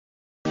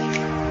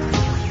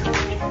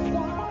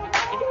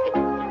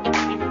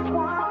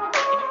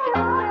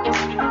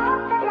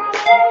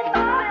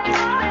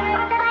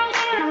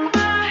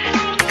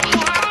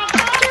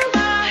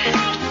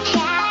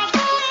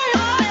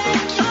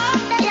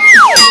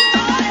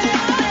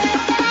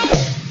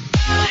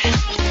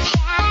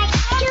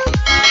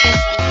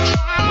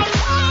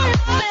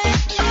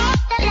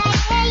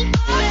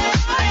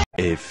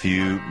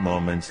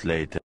moments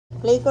later.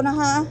 Play ko na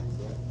ha.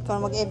 Ikaw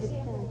na mag-edit.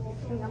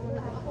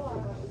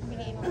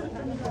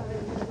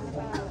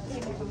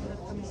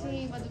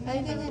 Ay,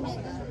 ganyan yan.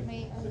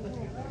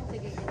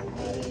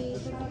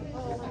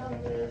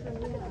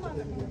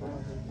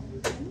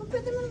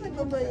 Pwede mo naman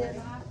magbabayad.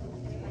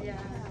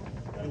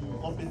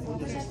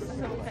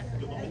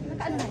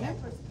 Ano na yan?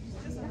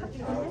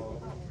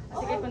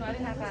 Sige, kunwari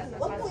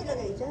Huwag mo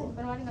ilagay dyan.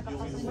 kunwari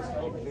nakapasin.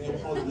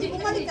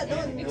 Bumalik ka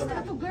doon.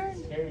 Extra to burn.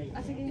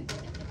 Sige.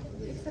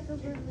 Extra to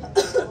burn.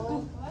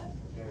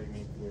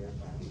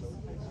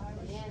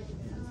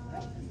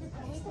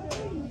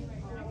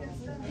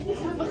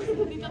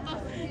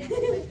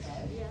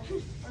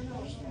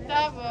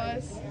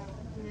 Tapos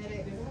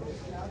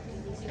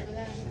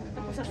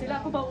sa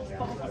sila ako ba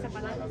sa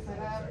pala?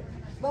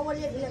 Bawal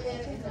yan ilagay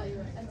dyan.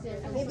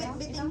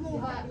 Bibit-bitin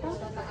mo.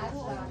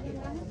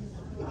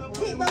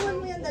 Hindi, bawal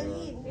mo yan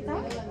dalhin.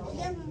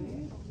 Yan.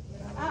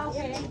 Okay.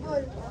 Yan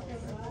table.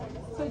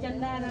 So dyan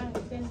na lang.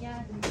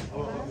 Ganyan.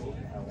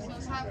 So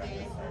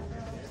sabi,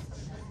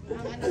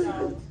 ang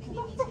ano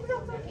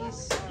is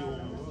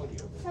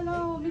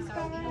Hello, Miss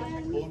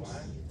Karen.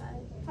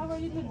 How are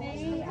you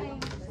today?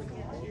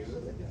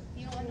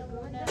 yung ano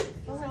muna,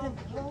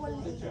 Bawal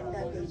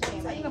ilagay.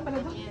 Ay, nga pala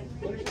doon.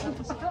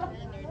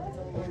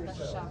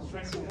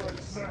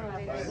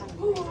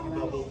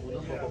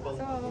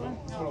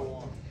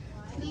 So,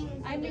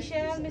 I'm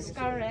Michelle, Miss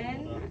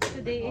Karen.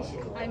 Today is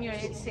I'm your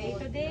HSA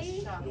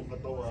today.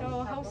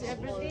 So how's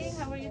everything?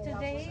 How are you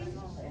today?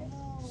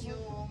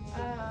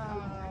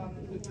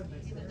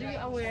 Do you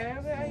aware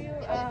where are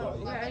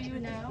you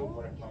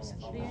now?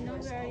 Do you know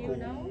where are you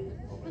now?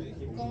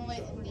 kung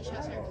may hindi siya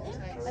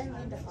circumcised,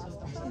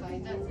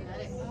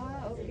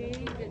 Okay,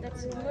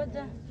 that's good.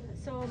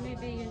 So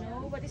maybe you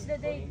know what is the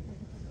date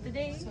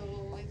today? so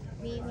it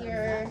mean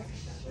your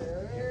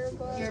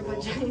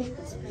vagina.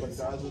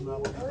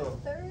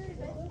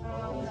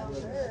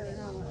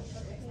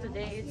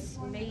 Today it's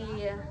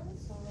May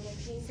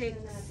 6.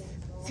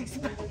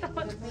 6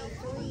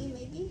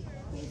 Maybe?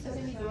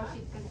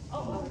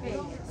 Oh, okay.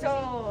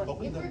 So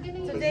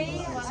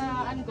today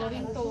I'm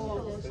going to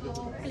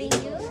Clean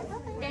you.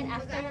 Then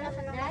after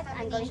that,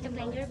 I'm going to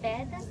clean your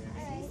bed.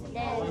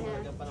 Then,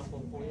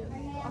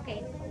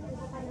 okay.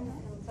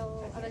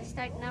 So I will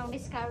start now,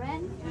 Miss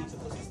Karen.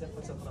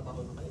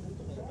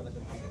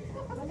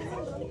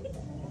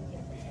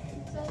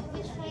 So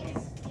which height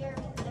is your?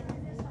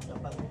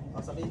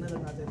 Sabihin na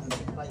lang natin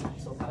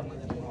so para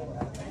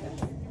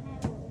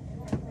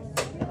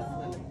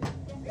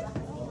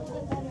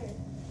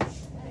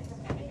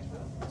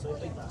so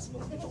ito yung taas mo.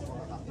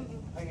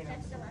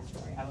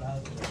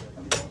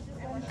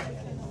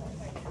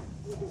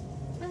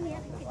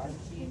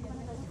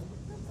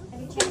 Have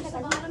you changed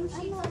the bottom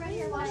sheet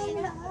already or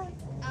washing it?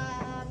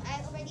 I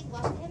already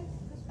washed him.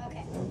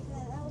 Okay.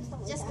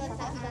 Just the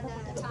top.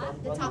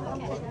 The top,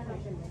 okay.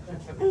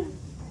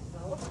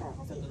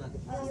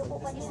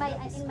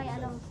 In my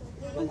ano?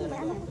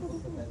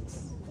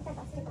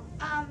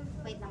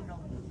 Wait lang, bro.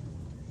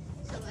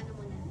 So, ano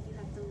muna? You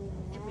have to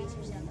embrace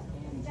yourself.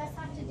 Just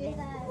have to do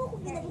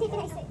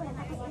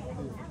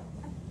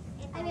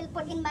I will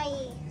put in my,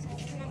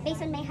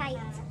 based on my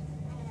height.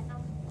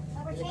 So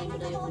we're changing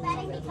the whole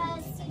bedding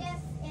because C.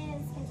 diff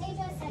is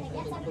contagious and it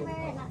gets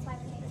everywhere, and that's why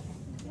we're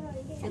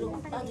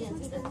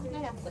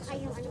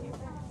changing.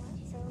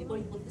 Before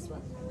you put this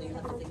one, do you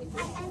have to take it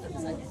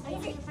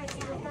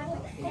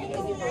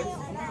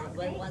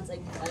Well, once I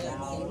you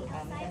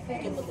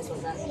can put this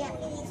one down.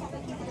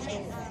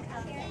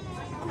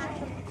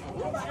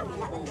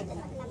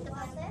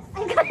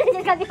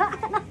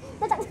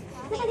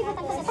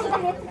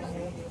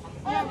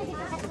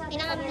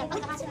 Kailangan mo na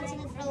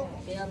pagkakasunod-sunod, bro.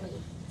 Kaya may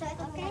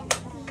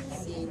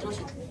si draw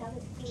sheet.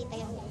 Kita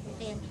yung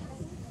pen.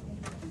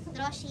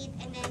 Draw sheet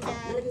and then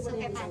the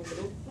super pad.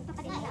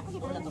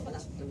 Wala pa pala.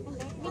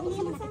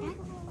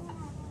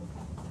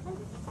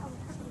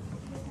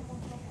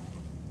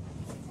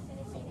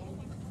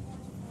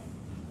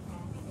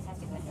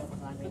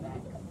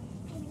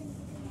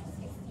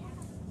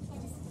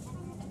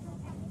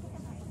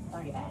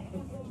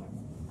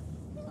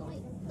 Okay,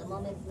 the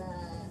moment na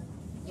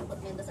you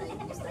put me on the side,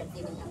 you start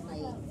giving up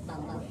my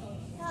bamba.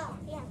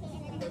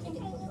 And then you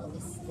can put all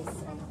this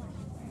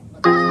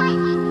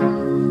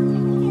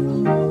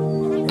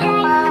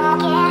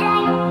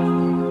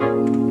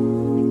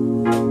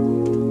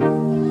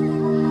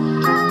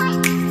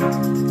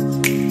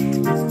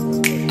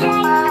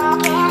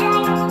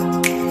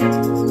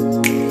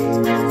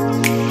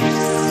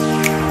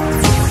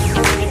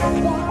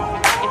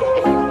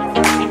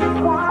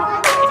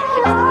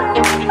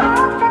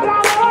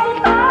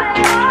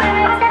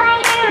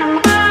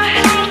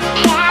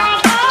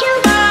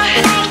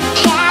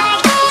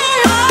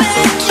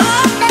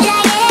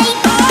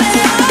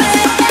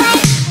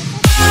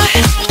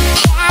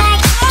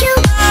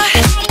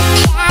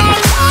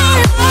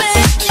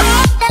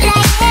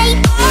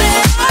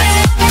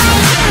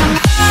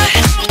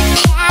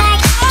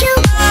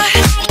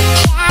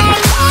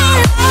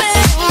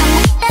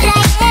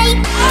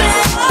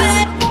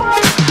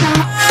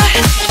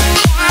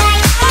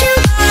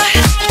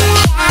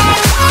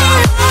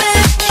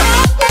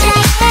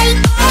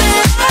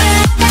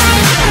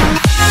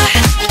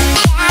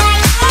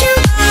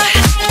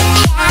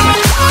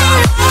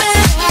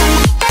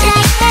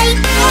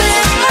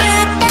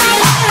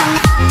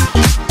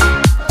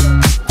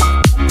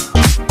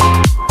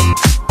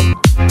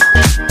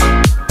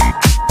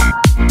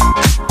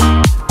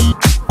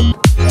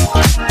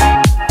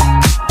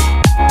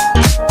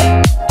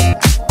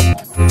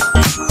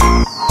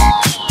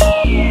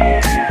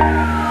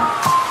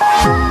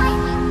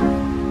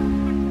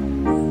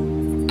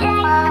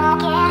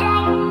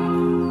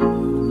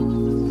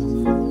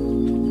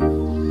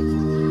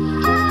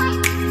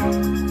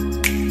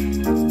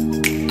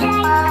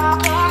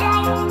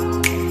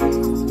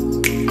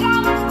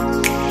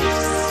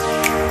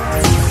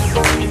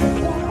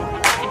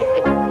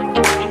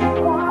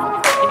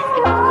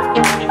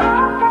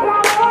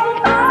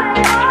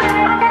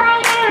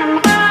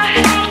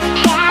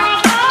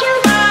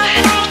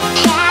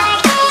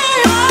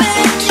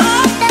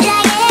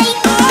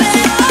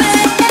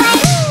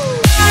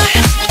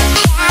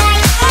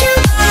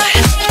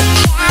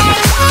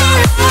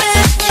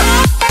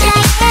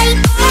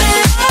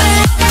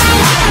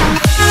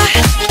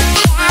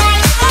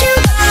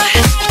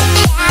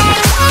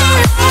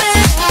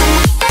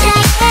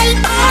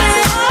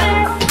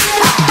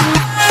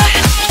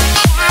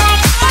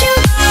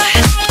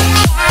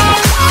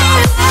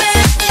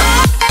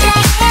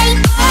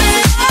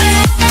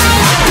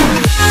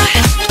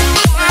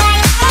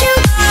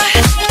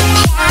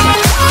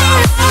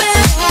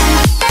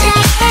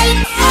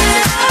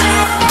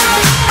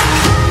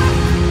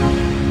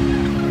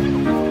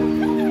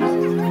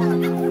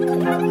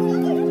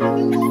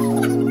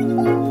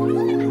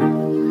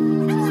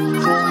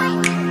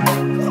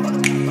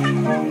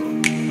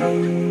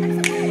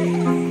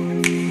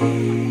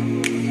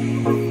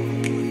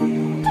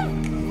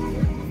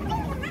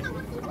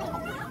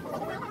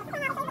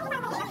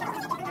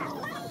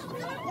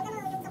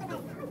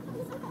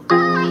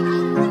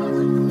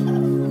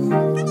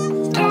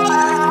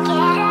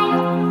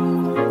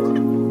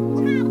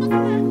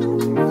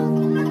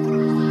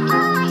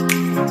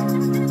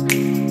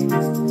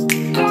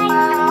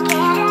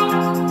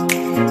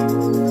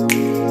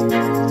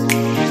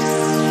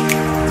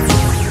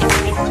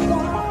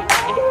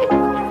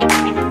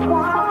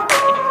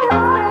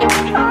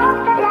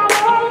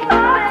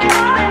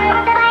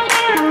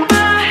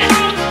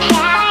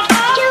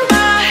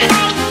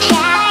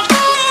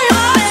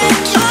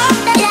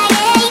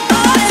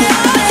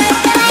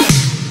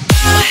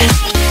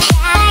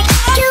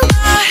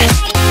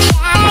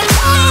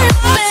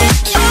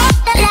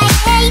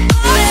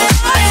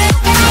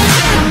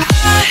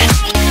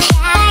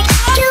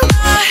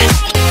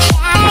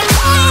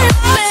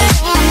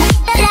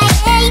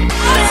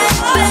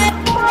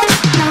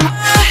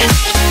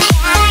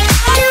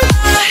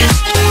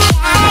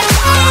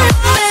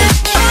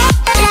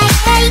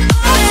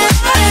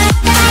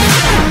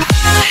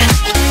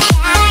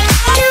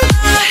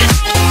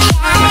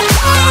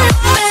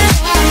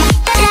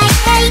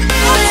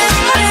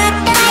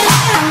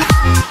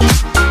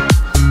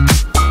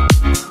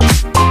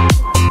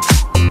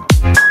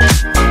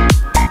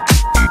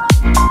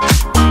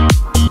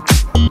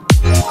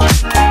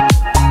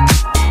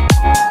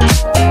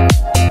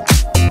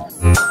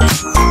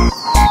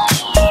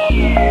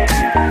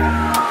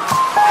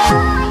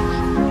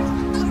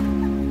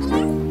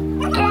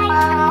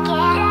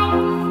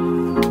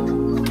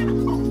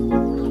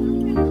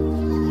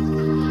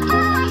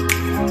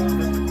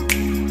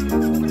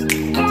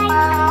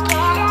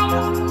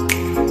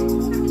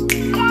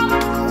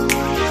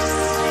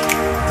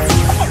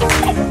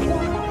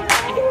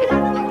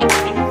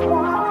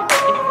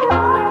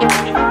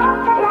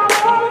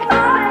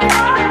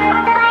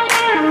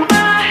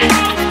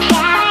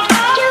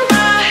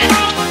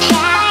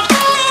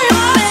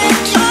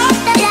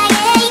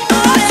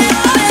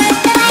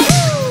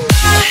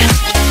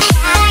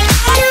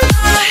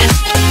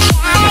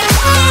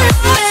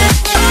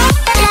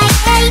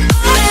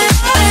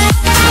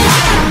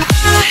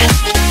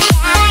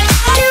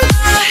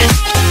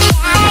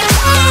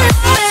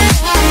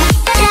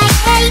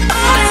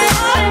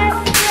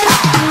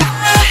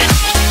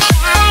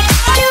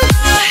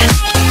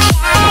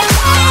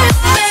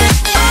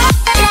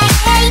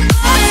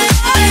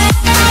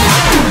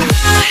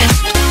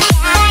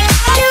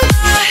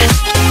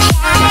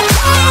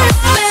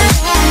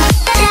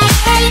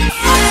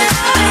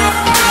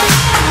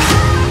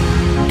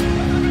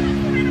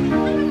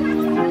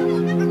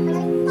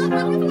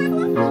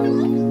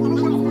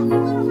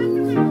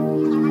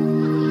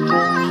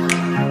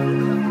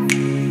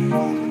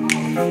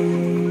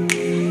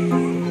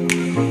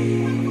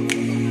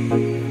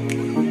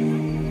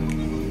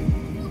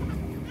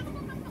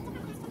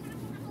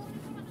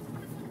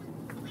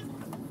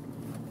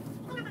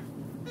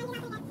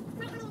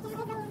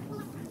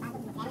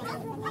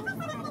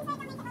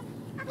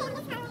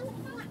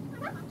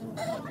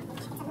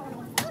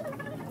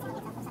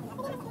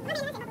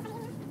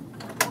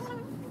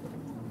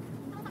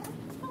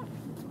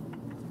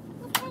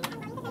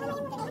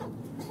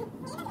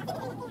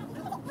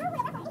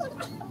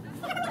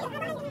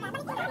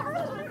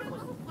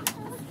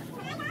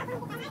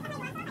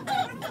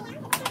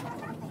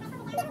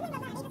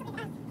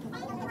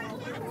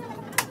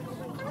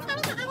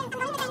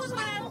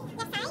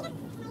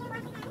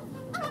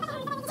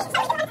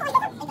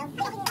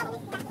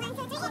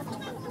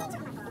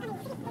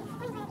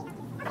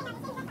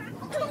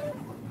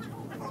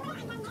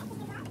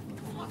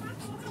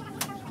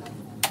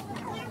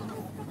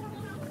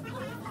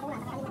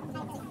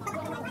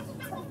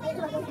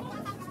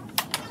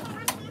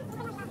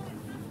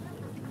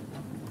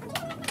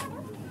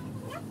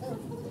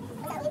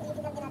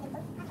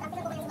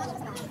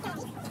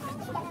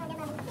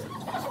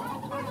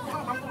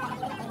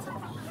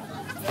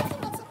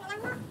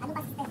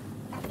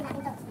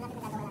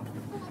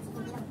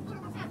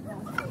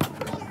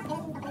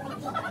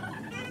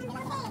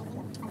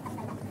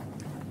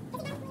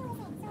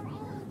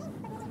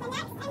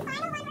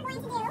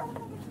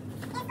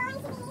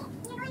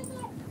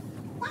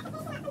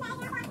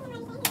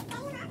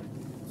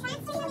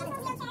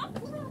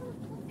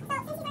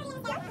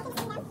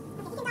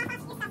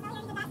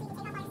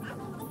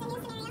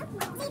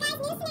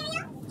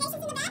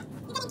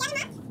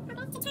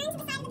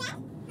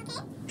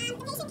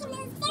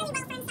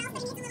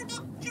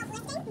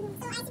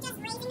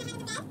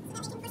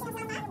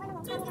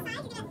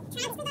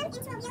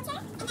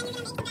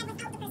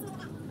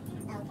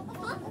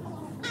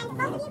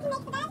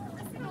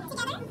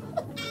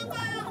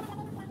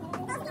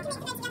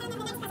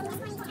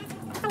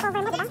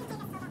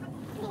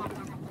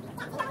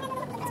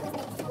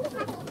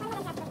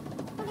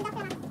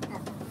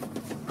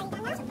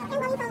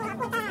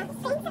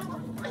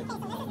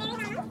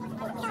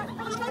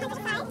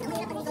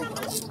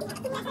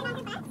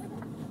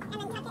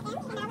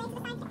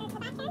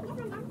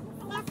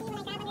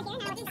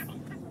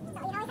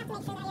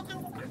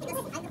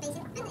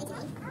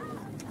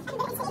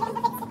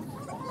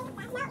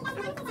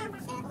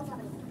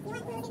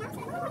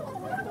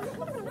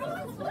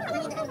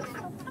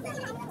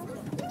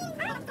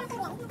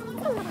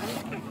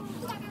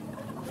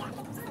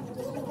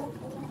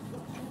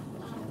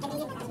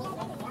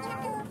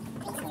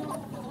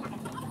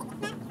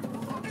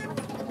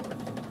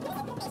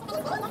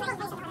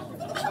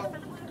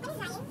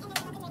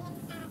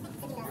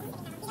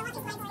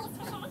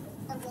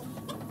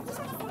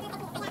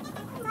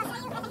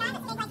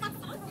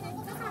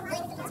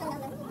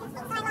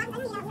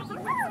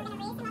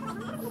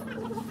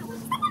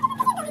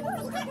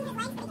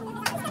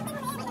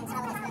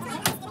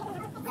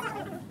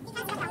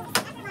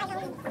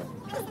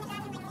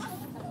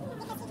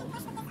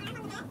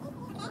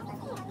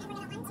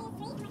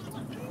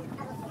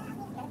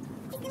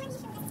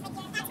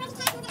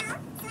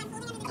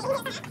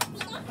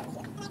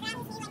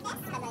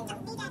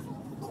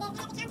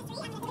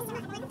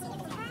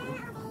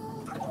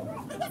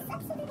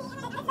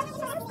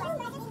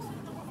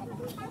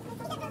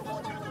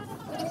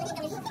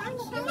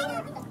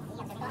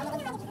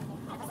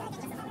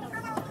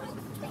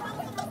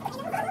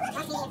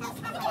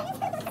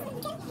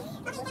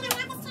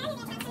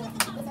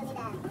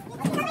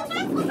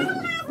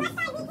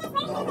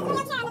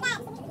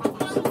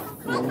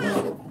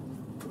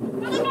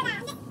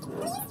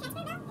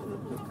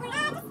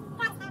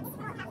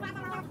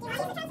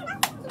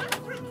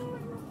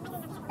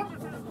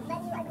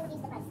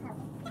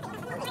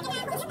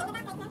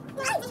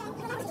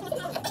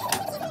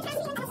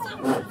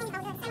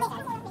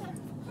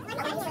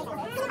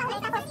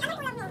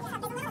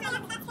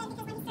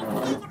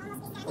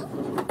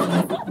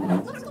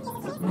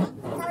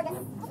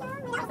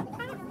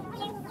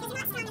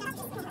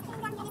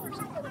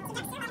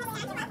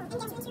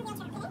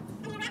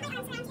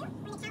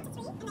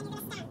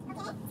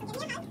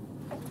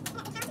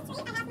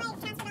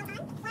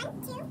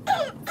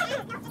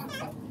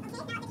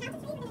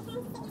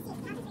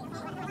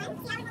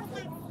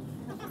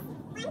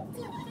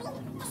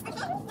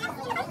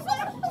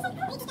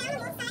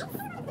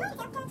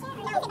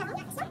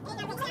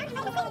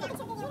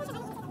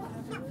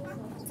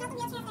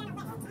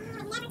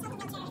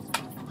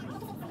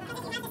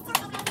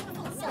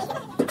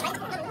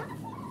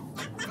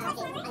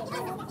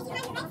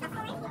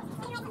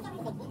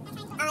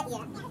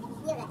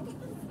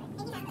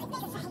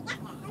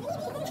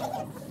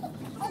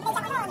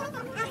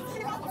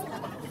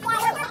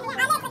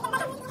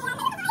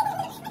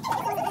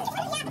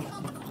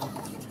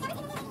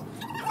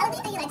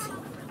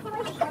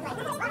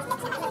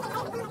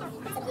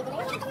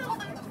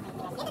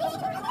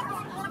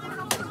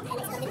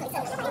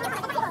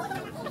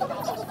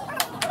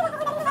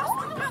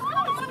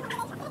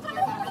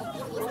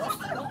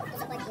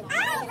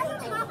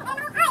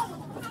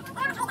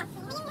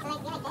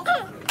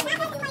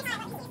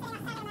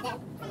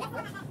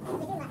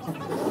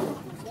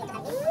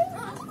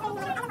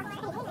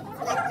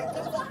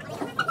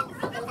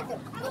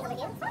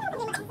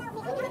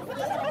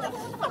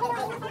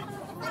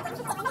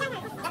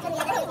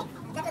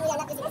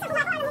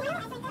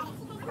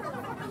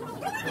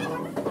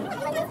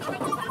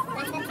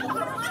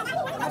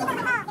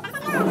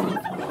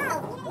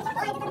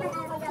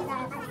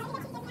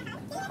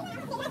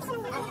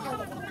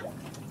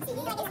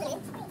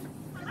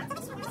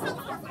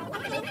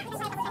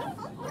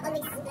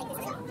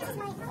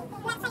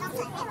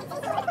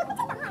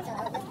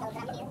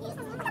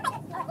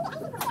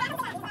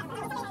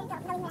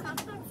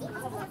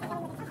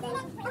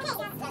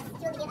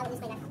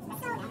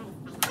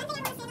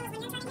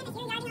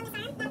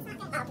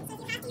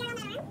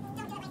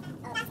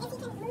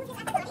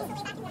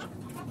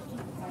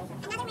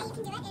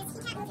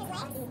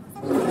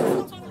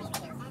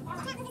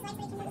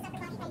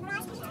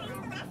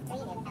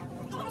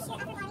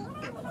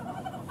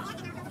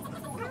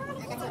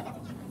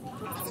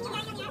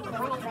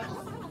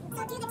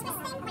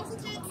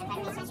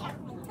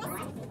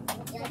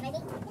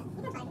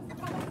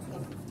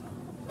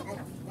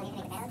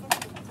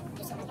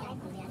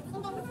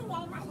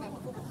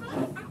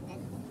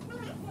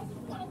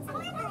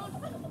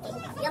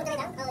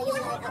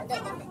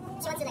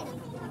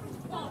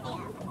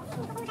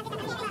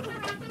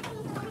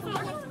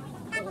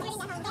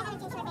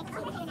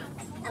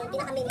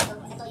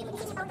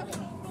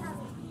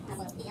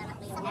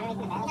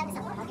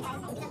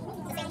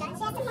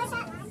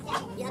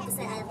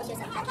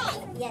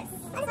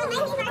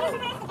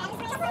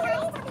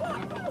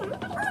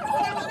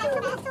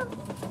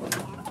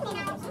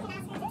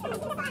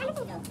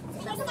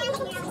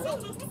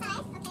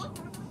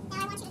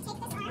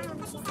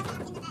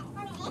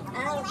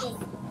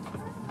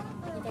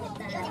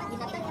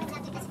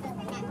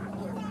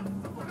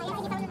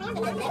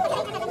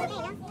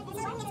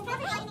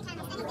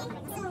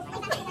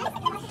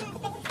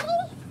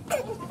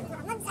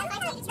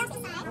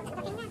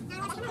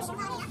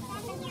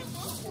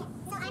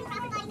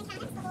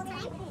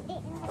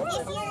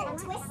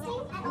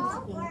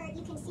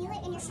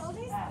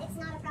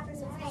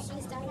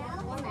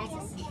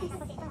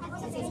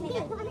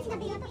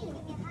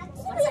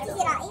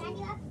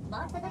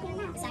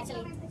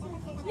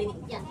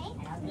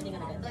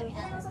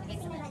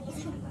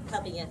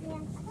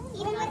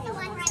Even with the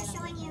one where I'm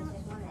showing you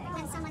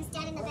when someone's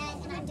dead in the bed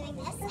and I'm doing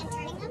this and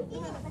turning them,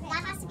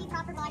 that has to be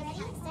proper body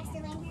mechanics.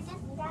 Dexter, laying here again.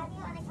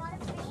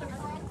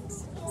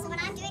 So when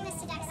I'm doing this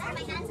to Dexter,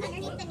 my hand's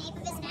underneath the nape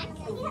of his neck.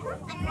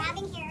 I'm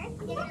grabbing here.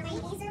 My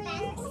knees are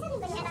bent,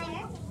 and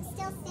I'm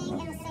still staying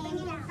in the same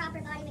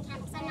proper body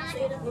mechanics.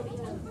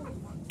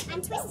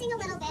 I'm twisting a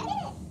little bit.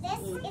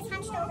 This is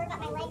hunched over, but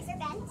my legs are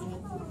bent.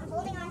 I'm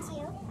holding on to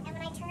you, and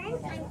when I turn,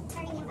 I'm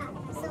turning you up.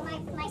 So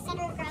my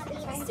center of gravity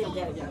is staying.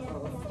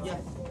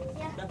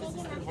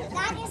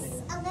 That is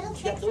a little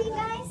trick for you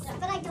guys,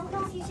 but I don't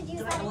know if you should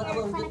use that in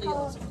your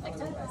clinical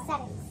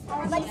settings.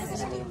 Like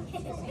positioning.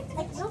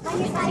 Like when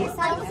you're by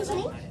yourself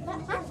positioning.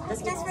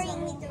 That's just where you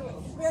need the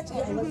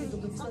wheelchair. Okay,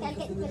 I'll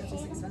get the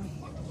wheelchair.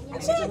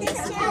 Actually, this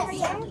chair over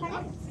here.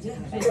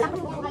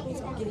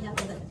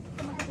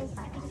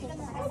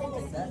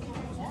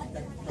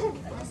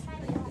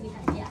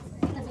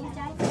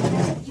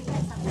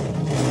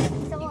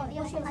 So,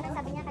 yung ano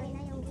sabi niya kanina,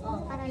 yung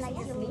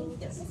paralyzed yung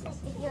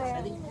if you're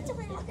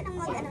huwag ka nang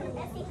mag-ano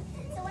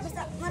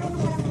basta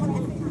marunong ka lang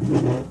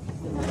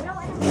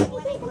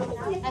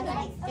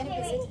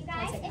okay, you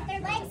guys, if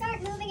their legs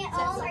aren't moving at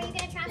all, are you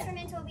going to transfer them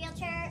into a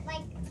wheelchair,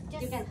 like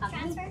just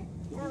transfer?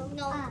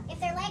 No. If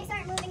their legs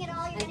aren't moving at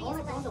all, you're going to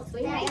use a lift.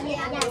 Right?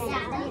 Yeah.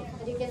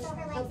 So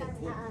her legs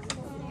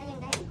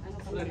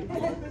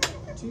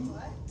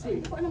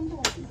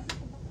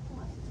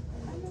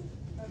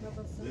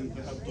Then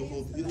we have to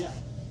hold it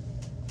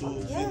to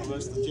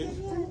reverse the chair.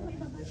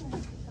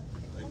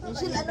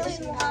 Michelle, ano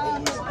yung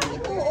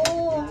ito,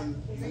 oo.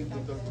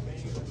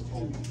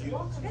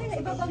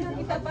 Iba pa nga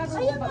kita pa.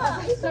 Kaya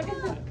pa.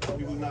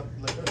 We will not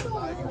let the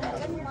lie.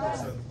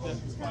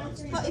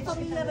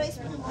 I-familiarize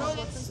mo.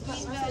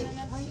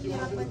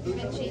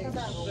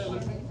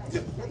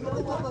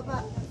 Ito, baba.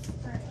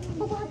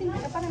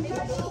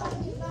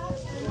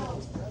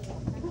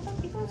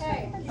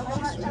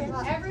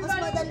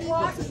 Everybody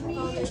watch me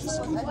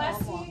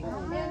blessing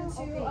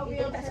into a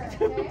wheelchair,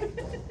 okay?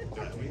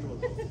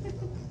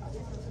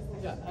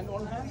 Yeah, and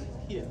one hand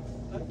here.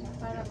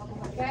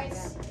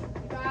 Guys,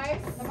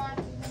 come on.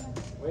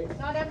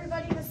 Not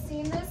everybody has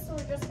seen this, so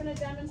we're just going to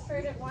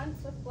demonstrate it once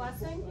with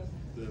blessing.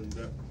 Then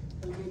that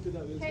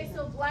Okay,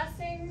 so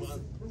blessings,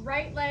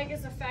 right leg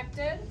is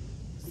affected.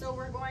 So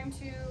we're going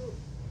to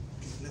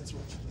Let's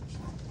watch.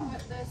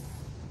 put this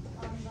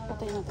on the...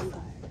 Patay natin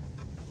tayo.